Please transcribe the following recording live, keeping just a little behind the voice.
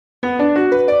I'm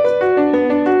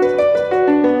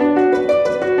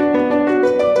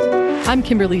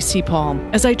Kimberly C. Paul.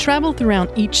 As I travel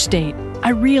throughout each state, I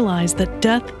realize that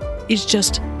death is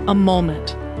just a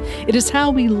moment. It is how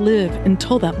we live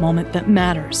until that moment that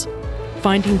matters.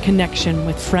 Finding connection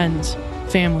with friends,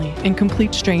 family, and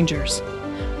complete strangers.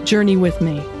 Journey with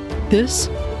me. This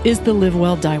is the Live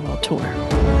Well, Die Well Tour.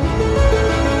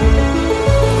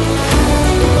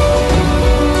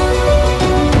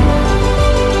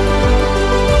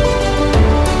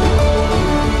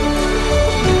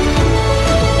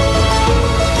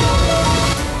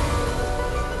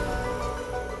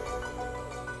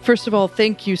 First of all,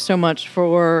 thank you so much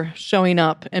for showing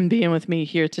up and being with me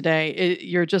here today.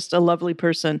 You're just a lovely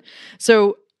person.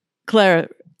 So, Claire,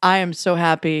 I am so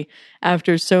happy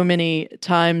after so many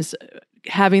times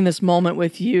having this moment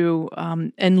with you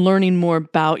and learning more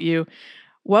about you.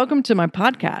 Welcome to my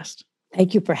podcast.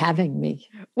 Thank you for having me.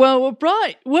 Well,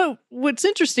 what's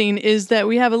interesting is that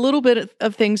we have a little bit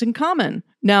of things in common.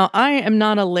 Now, I am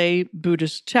not a lay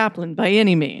Buddhist chaplain by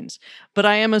any means, but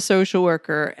I am a social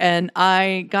worker, and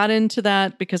I got into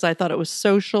that because I thought it was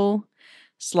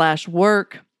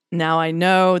social/work. Now I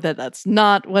know that that's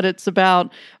not what it's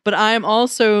about, but I am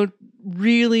also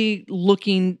really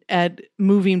looking at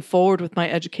moving forward with my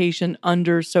education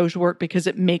under social work because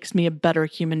it makes me a better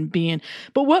human being.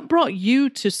 But what brought you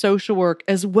to social work,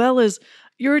 as well as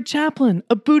you're a chaplain,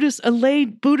 a lay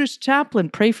Buddhist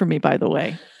chaplain? Pray for me, by the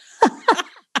way.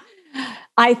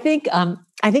 I think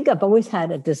I've always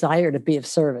had a desire to be of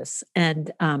service,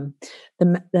 and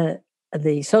the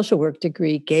social work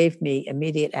degree gave me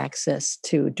immediate access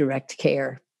to direct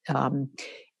care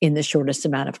in the shortest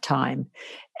amount of time.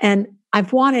 And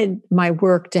I've wanted my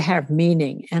work to have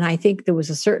meaning. And I think there was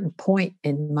a certain point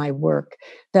in my work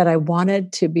that I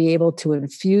wanted to be able to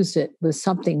infuse it with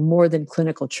something more than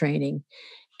clinical training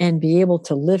and be able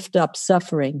to lift up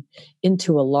suffering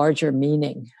into a larger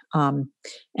meaning.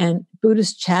 And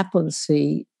Buddhist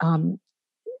chaplaincy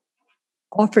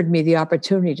offered me the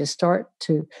opportunity to start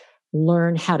to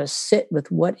learn how to sit with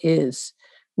what is,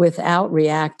 without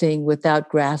reacting, without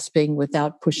grasping,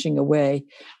 without pushing away,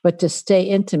 but to stay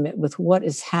intimate with what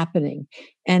is happening.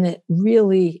 And it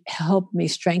really helped me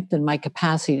strengthen my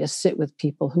capacity to sit with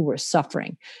people who were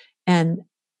suffering. And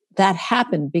that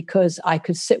happened because I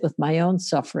could sit with my own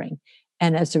suffering.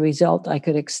 And as a result, I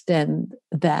could extend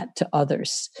that to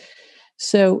others.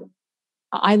 So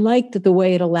I liked the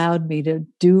way it allowed me to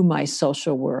do my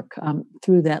social work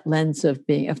through that lens of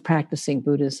practicing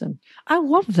Buddhism. I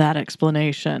love that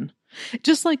explanation.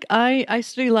 Just like I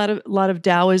study a lot of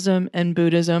Taoism and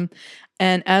Buddhism,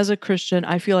 and as a Christian,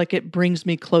 I feel like it brings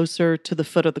me closer to the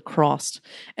foot of the cross,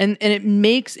 and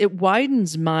it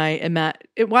widens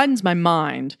my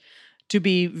mind to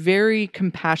be very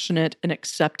compassionate and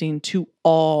accepting to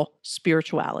all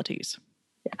spiritualities.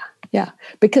 Yeah,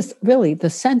 because really the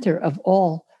center of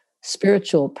all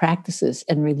spiritual practices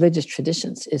and religious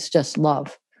traditions is just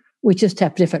love. We just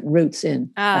have different roots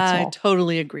in. I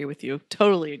totally agree with you.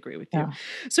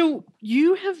 So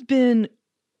you have been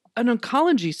an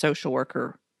oncology social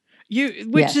worker,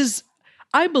 which is,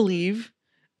 I believe,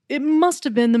 it must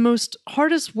have been the most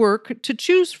hardest work to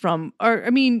choose from.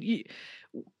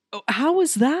 How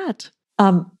was that?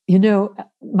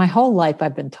 My whole life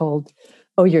I've been told,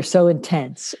 "Oh, you're so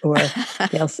intense," or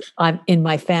I'm in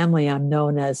my family. I'm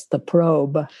known as the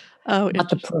probe, not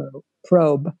the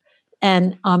probe.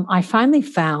 And I finally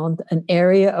found an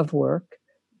area of work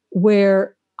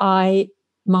where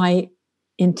my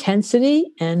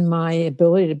intensity and my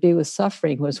ability to be with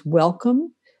suffering was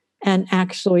welcome and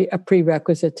actually a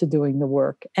prerequisite to doing the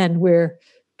work, and where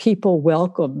people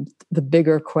welcomed the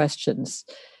bigger questions.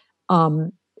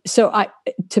 To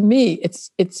me,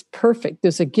 it's perfect.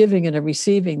 There's a giving and a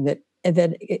receiving that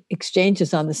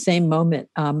exchanges on the same moment.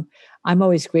 I'm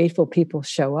always grateful people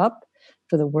show up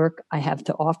for the work I have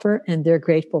to offer, and they're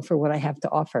grateful for what I have to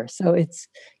offer. So it's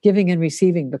giving and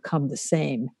receiving become the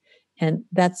same. And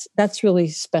that's really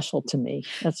special to me.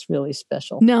 That's really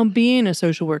special. Now, being a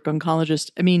social work oncologist,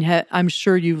 I'm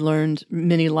sure you've learned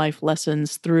many life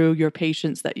lessons through your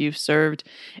patients that you've served.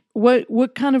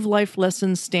 What kind of life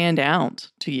lessons stand out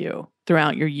to you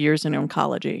throughout your years in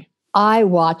oncology? I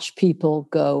watch people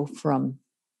go from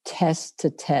test to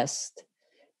test,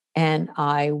 and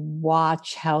I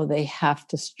watch how they have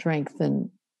to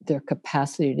strengthen their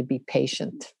capacity to be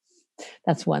patient.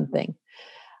 That's one thing.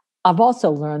 I've also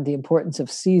learned the importance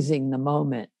of seizing the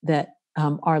moment, that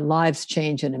our lives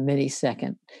change in a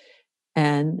millisecond.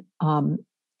 And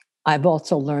I've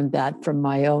also learned that from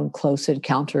my own close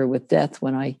encounter with death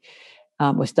when I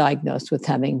was diagnosed with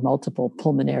having multiple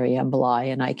pulmonary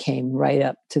emboli, and I came right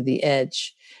up to the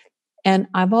edge. And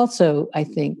I've also, I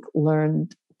think,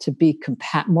 learned to be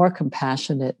more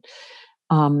compassionate,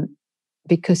 um,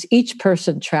 because each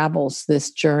person travels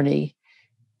this journey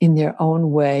in their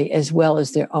own way, as well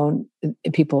as their own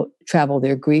people travel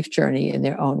their grief journey in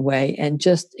their own way, and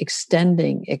just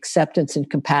extending acceptance and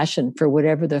compassion for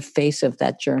whatever the face of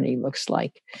that journey looks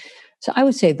like. So I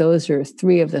would say those are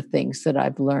three of the things that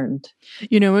I've learned.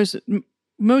 You know,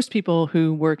 most people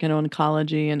who work in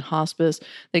oncology and hospice,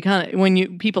 they kind of,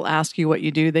 when people ask you what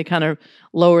you do, they kind of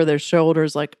lower their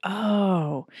shoulders like,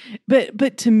 oh,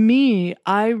 but to me,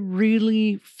 I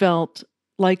really felt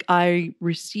like I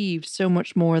received so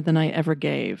much more than I ever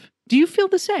gave. Do you feel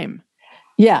the same?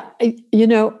 Yeah.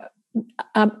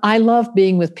 I love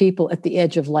being with people at the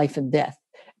edge of life and death,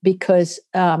 because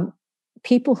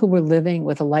people who were living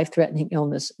with a life-threatening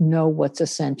illness know what's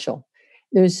essential.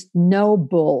 There's no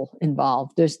bull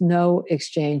involved. There's no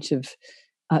exchange of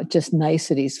just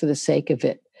niceties for the sake of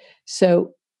it.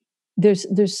 So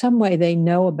there's some way they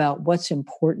know about what's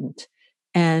important,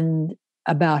 and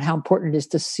about how important it is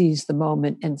to seize the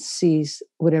moment and seize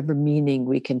whatever meaning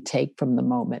we can take from the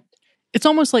moment. It's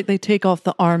almost like they take off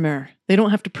the armor. They don't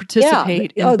have to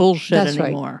participate in bullshit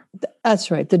anymore. Right.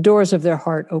 That's right. The doors of their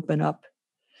heart open up.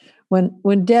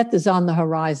 When death is on the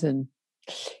horizon,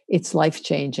 it's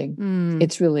life-changing.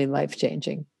 It's really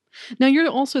life-changing. Now, you're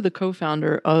also the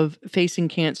co-founder of Facing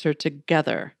Cancer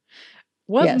Together.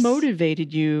 What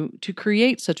motivated you to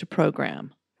create such a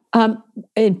program?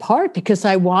 In part because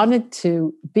I wanted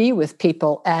to be with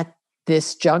people at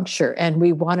this juncture, and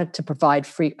we wanted to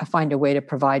find a way to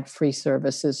provide free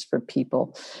services for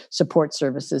people, support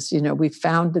services. We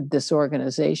founded this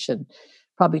organization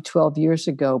probably 12 years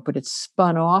ago, but it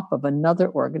spun off of another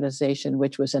organization,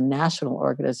 which was a national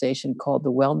organization called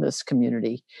the Wellness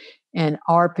Community. And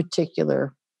our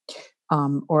particular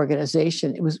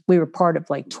organization, we were part of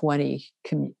like 20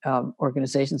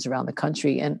 organizations around the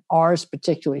country, and ours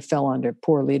particularly fell under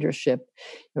poor leadership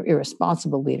or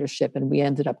irresponsible leadership, and we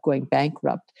ended up going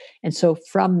bankrupt. And so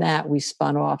from that, we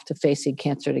spun off to Facing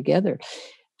Cancer Together.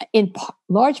 In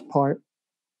large part,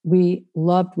 we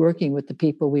loved working with the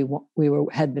people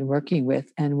had been working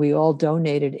with, and we all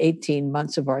donated 18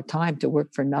 months of our time to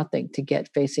work for nothing to get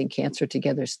Facing Cancer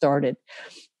Together started.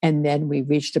 And then we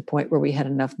reached a point where we had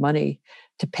enough money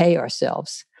to pay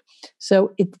ourselves.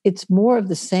 So it's more of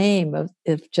the same of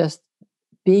just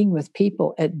being with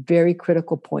people at very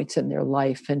critical points in their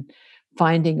life and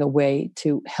finding a way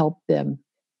to help them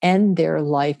end their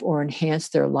life or enhance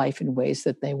their life in ways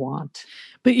that they want.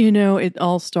 But it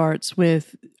all starts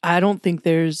with, I don't think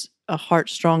there's a heart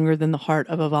stronger than the heart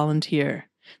of a volunteer.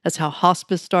 That's how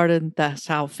hospice started. That's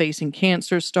how Facing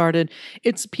Cancer started.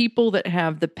 It's people that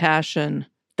have the passion,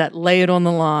 that lay it on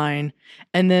the line,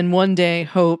 and then one day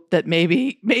hope that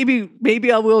maybe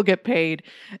I will get paid,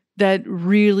 that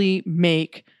really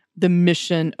make the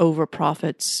mission over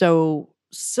profit so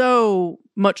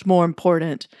much more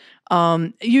important.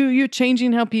 You're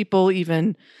changing how people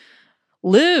even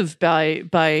live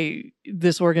by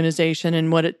this organization,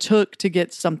 and what it took to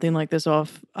get something like this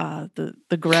off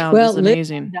the ground is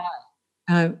amazing.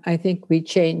 I think we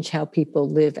change how people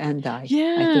live and die.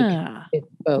 Yeah. I think it's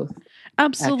both.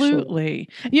 Absolutely.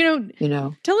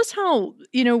 Actually. Tell us how,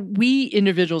 we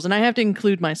individuals, and I have to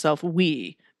include myself,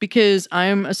 because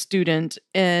I'm a student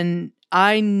and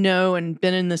I know and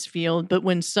been in this field, but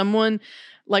when someone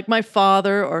like my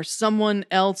father or someone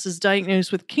else is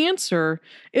diagnosed with cancer,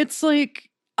 it's like,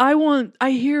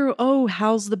 I hear, oh,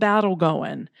 how's the battle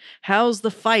going? How's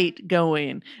the fight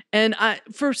going? And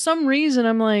for some reason,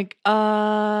 I'm like,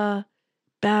 battle.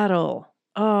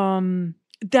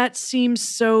 That seems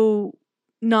so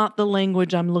not the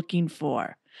language I'm looking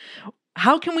for.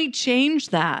 How can we change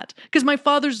that? Because my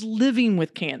father's living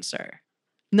with cancer,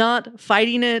 not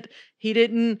fighting it. He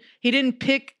didn't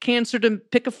pick cancer to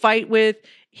pick a fight with.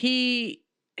 He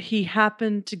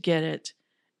happened to get it,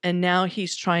 and now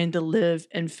he's trying to live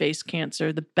and face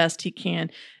cancer the best he can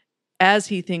as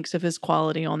he thinks of his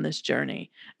quality on this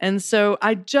journey. And so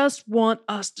I just want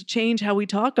us to change how we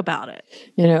talk about it.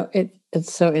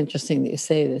 It's so interesting that you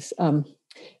say this.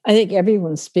 I think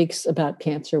everyone speaks about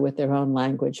cancer with their own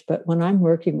language, but when I'm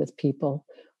working with people,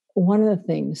 one of the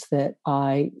things that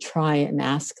I try and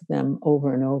ask them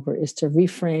over and over is to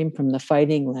reframe from the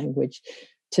fighting language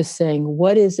to saying,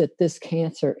 what is it this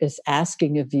cancer is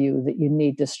asking of you that you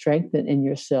need to strengthen in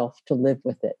yourself to live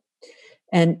with it?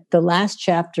 And the last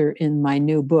chapter in my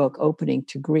new book, Opening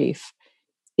to Grief,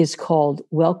 is called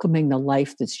Welcoming the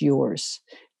Life That's Yours.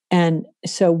 And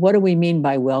so what do we mean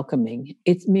by welcoming?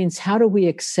 It means, how do we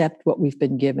accept what we've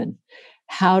been given?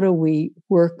 how do we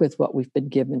work with what we've been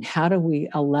given? How do we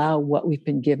allow what we've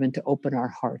been given to open our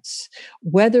hearts,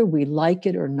 whether we like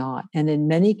it or not? And in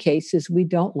many cases, we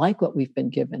don't like what we've been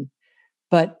given,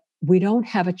 but we don't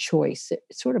have a choice.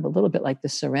 It's sort of a little bit like the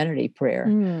Serenity Prayer,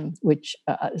 which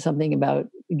something about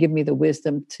give me the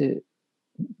wisdom to.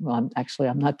 Well,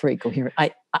 I'm not very coherent.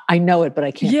 I know it, but I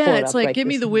can't. Yeah, pull it it's up like right give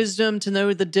me this the minute. wisdom to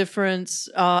know the difference.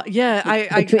 I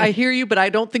Between hear you, but I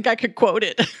don't think I could quote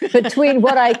it. between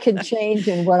what I can change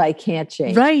and what I can't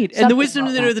change. Right, and the Something wisdom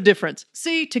like to know that. the difference.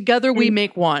 See, together we And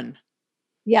make one.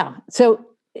 yeah, so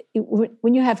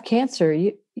when you have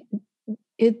cancer,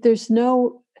 there's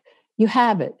no, you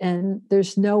have it, and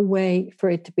there's no way for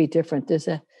it to be different. There's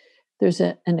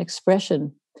an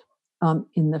expression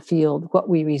in the field: what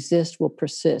we resist will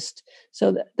persist.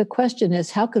 So the question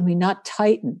is, how can we not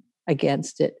tighten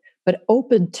against it, but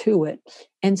open to it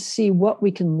and see what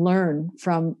we can learn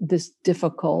from this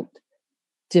difficult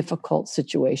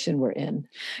situation we're in?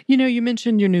 You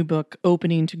mentioned your new book,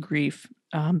 Opening to Grief.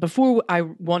 Before I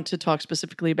want to talk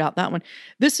specifically about that one,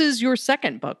 this is your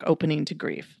second book, Opening to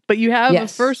Grief, but you have a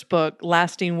Yes. first book,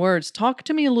 Lasting Words. Talk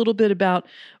to me a little bit about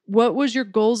what was your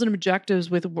goals and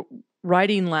objectives with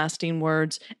writing Lasting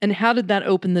Words, and how did that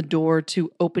open the door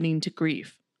to Opening to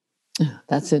Grief?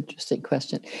 That's an interesting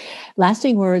question.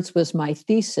 Lasting Words was my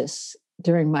thesis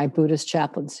during my Buddhist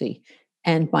chaplaincy.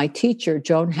 And my teacher,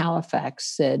 Joan Halifax,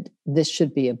 said this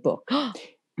should be a book.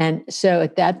 And so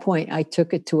at that point, I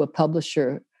took it to a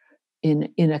publisher in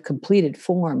a completed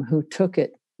form who took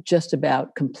it just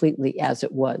about completely as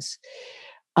it was.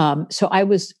 So I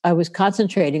was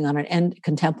concentrating on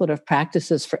contemplative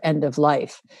practices for end of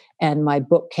life, and my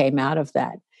book came out of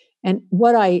that. And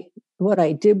what I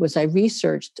did was I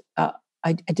researched.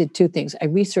 I did two things. I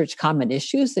researched common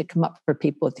issues that come up for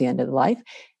people at the end of life,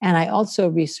 and I also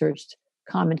researched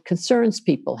common concerns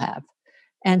people have.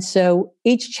 And so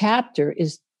each chapter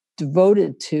is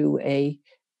devoted to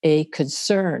a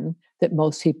concern that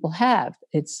most people have.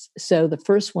 So the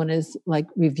first one is like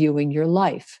reviewing your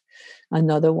life.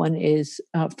 Another one is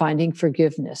finding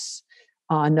forgiveness.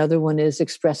 Another one is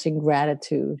expressing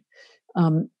gratitude.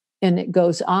 And it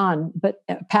goes on, but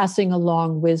passing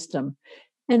along wisdom.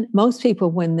 And most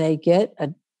people, when they get a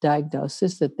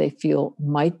diagnosis that they feel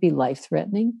might be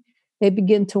life-threatening, they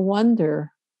begin to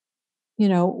wonder,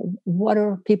 what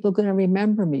are people going to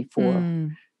remember me for?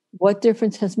 What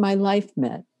difference has my life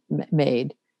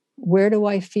made? Where do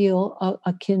I feel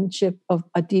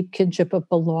a deep kinship of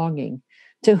belonging?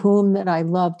 To whom that I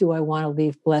love do I want to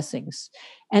leave blessings?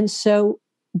 And so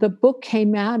the book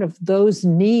came out of those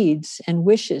needs and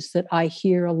wishes that I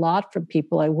hear a lot from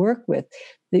people I work with.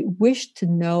 The wish to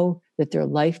know that their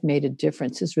life made a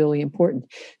difference is really important.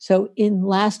 So in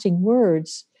Lasting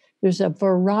Words, there's a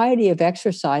variety of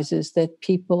exercises that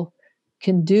people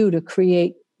can do to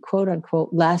create, quote unquote,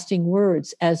 lasting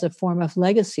words as a form of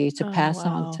legacy to pass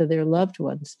on to their loved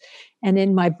ones. And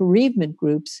in my bereavement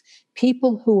groups,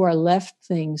 people who are left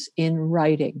things in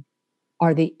writing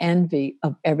are the envy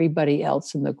of everybody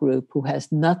else in the group who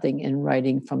has nothing in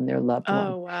writing from their loved one.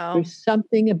 Oh, wow. There's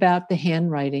something about the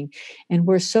handwriting, and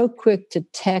we're so quick to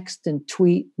text and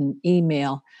tweet and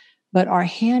email, but our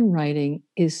handwriting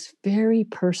is very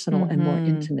personal and more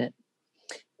intimate.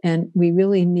 And we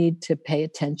really need to pay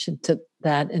attention to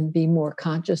that and be more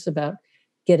conscious about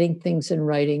getting things in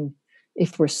writing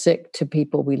if we're sick to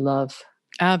people we love.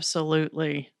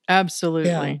 Absolutely.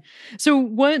 Absolutely. Yeah. So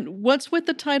what's with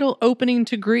the title Opening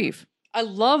to Grief? I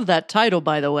love that title,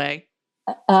 by the way.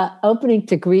 Opening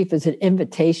to Grief is an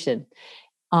invitation.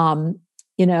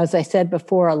 As I said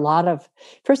before,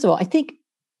 first of all, I think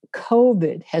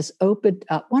COVID has opened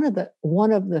up one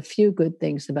of the few good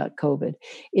things about COVID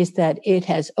is that it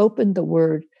has opened the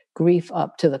word grief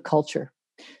up to the culture.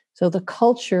 So the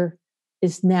culture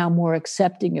is now more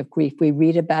accepting of grief. We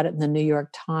read about it in the New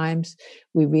York Times,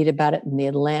 we read about it in the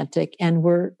Atlantic, and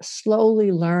we're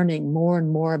slowly learning more and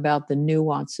more about the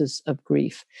nuances of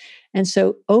grief. And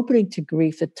so Opening to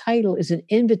Grief, the title is an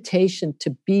invitation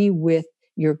to be with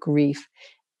your grief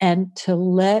and to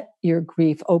let your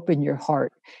grief open your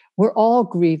heart. We're all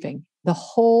grieving. The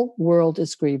whole world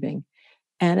is grieving.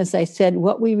 And as I said,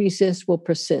 what we resist will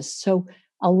persist. So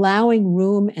allowing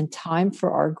room and time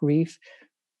for our grief.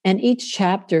 And each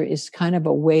chapter is kind of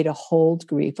a way to hold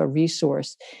grief, a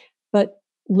resource. But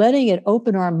letting it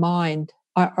open our mind,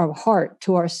 our heart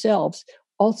to ourselves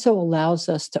also allows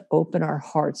us to open our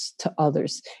hearts to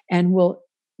others. And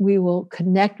we will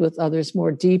connect with others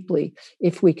more deeply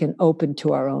if we can open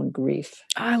to our own grief.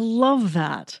 I love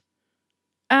that.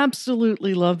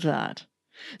 Absolutely love that.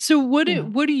 So what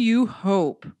do you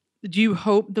hope? Do you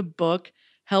hope the book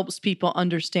helps people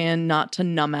understand not to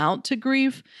numb out to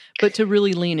grief, but to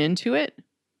really lean into it?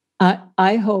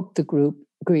 I hope the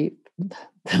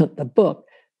book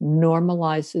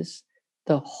normalizes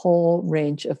the whole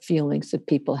range of feelings that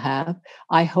people have.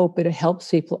 I hope it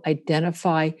helps people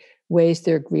identify ways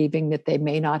they're grieving that they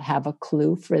may not have a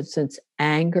clue. For instance,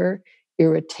 anger,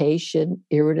 irritation,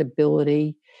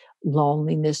 irritability,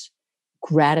 loneliness,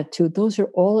 gratitude. Those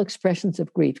are all expressions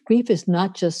of grief. Grief is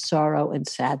not just sorrow and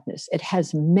sadness. It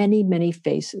has many, many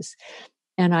faces.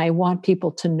 And I want people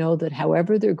to know that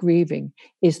however they're grieving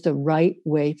is the right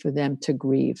way for them to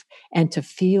grieve, and to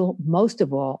feel, most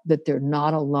of all, that they're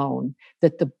not alone,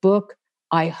 that the book,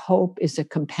 I hope, is a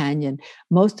companion.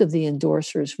 Most of the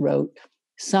endorsers wrote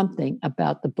something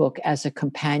about the book as a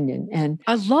companion. And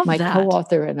I love my that.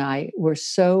 co-author and I were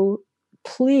so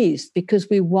pleased because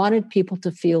we wanted people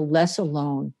to feel less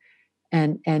alone,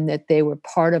 and that they were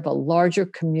part of a larger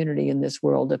community in this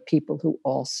world of people who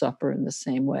all suffer in the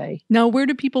same way. Now, where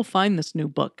do people find this new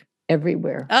book?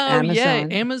 Everywhere. Oh,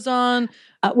 Amazon. yay. Amazon.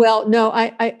 Well, no,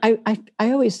 I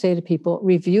always say to people,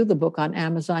 review the book on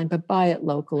Amazon, but buy it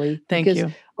locally. Thank because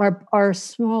you. Our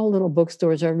small little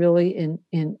bookstores are really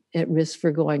at risk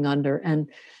for going under. And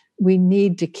we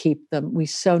need to keep them. We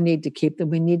so need to keep them.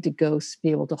 We need to go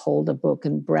be able to hold a book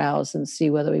and browse and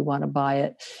see whether we want to buy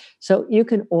it. So you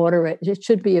can order it. It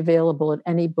should be available at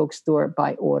any bookstore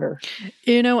by order.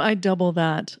 I double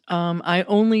that. I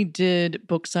only did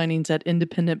book signings at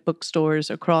independent bookstores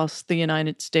across the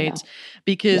United States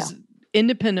because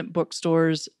independent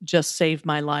bookstores just saved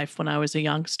my life when I was a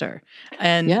youngster.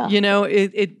 And,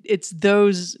 it's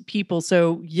those people.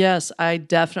 So yes, I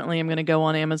definitely am going to go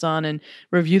on Amazon and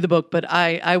review the book, but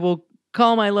I will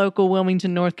call my local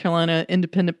Wilmington, North Carolina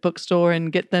independent bookstore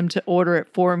and get them to order it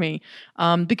for me,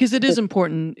 because it is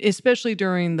important, especially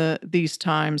during these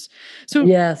times. So,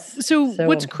 yes. So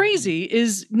what's crazy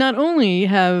is not only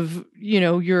have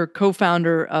you're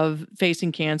co-founder of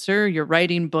Facing Cancer, you're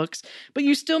writing books, but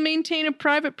you still maintain a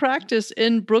private practice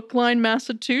in Brookline,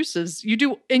 Massachusetts. You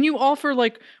do, and you offer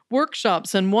like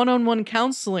workshops and one-on-one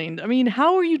counseling. I mean,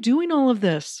 how are you doing all of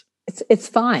this? It's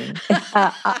fine.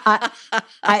 I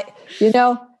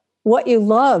what you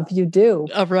love, you do.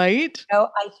 Right.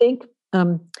 I think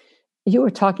you were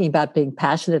talking about being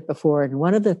passionate before, and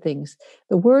one of the things,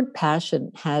 the word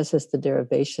passion has as the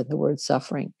derivation the word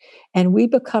suffering, and we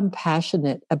become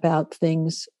passionate about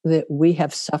things that we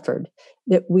have suffered,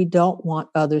 that we don't want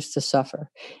others to suffer.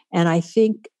 And I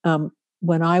think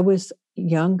when I was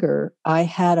younger, I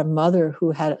had a mother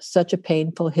who had such a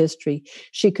painful history.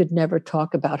 She could never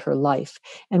talk about her life.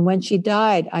 And when she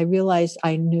died, I realized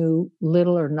I knew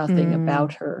little or nothing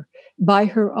about her by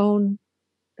her own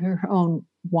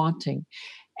wanting.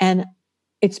 And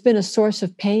it's been a source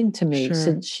of pain to me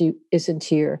since she isn't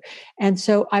here. And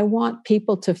so I want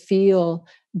people to feel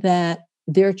that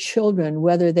their children,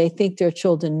 whether they think they're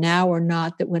children now or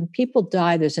not, that when people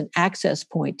die, there's an access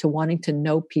point to wanting to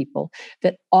know people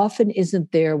that often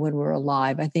isn't there when we're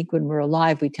alive. I think when we're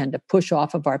alive, we tend to push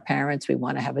off of our parents. We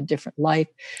want to have a different life.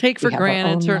 Take for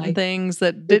granted certain things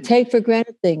that take for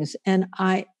granted things. And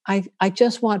I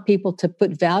just want people to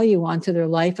put value onto their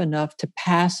life enough to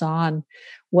pass on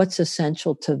what's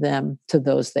essential to them, to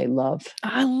those they love.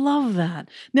 I love that.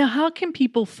 Now, how can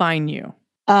people find you?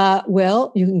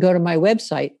 Well, you can go to my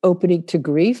website,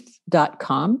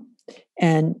 openingtogrief.com,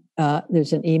 and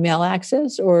there's an email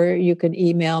access, or you can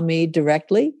email me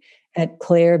directly at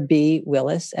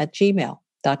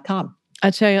clairebwillis@gmail.com. I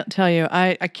tell you,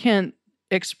 I can't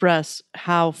express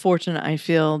how fortunate I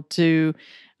feel to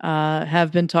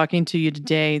have been talking to you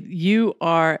today. You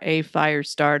are a fire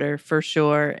starter for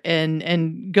sure.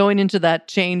 And going into that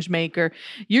change maker,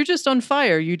 you're just on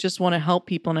fire. You just want to help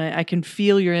people. And I can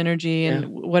feel your energy and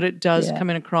what it does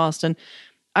coming across. And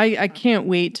I can't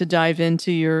wait to dive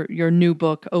into your new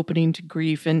book, Opening to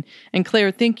Grief. And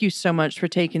Claire, thank you so much for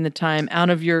taking the time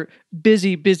out of your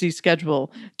busy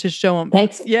schedule to show them.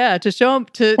 Thanks. Yeah, to show them,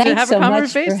 to have a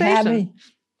conversation.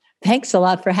 Thanks a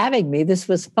lot for having me. This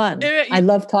was fun. I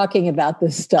love talking about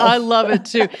this stuff. I love it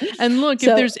too. And look,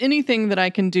 if there's anything that I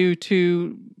can do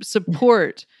to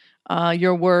support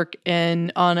your work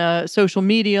and on a social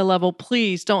media level,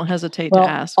 please don't hesitate to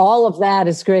ask. All of that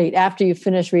is great. After you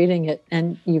finish reading it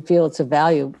and you feel it's of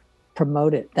value,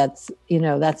 promote it. That's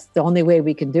the only way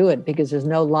we can do it, because there's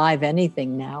no live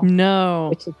anything now. No.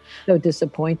 Which is so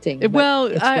disappointing.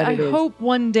 Well, I hope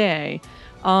one day.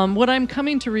 What I'm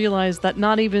coming to realize that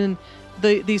not even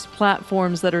these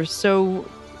platforms that are so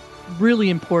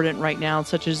really important right now,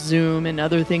 such as Zoom and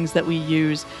other things that we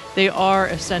use, they are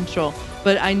essential.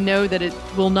 But I know that it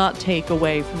will not take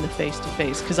away from the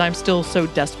face-to-face, because I'm still so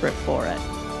desperate for it.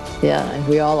 Yeah, and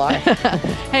we all are.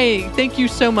 Hey, thank you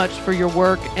so much for your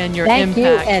work and your Thank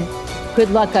impact. you, and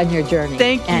good luck on your journey.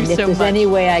 Thank you and so much. And if there's any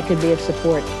way I can be of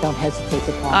support, don't hesitate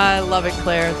to call me. I love it,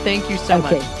 Claire. Thank you so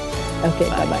much. Okay,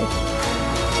 bye-bye.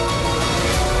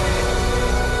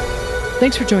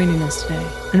 Thanks for joining us today.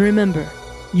 And remember,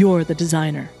 you're the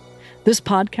designer. This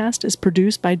podcast is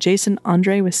produced by Jason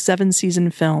Andre with 7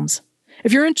 Season Films.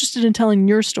 If you're interested in telling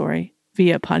your story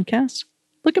via podcast,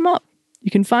 look him up. You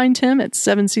can find him at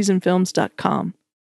 7seasonfilms.com.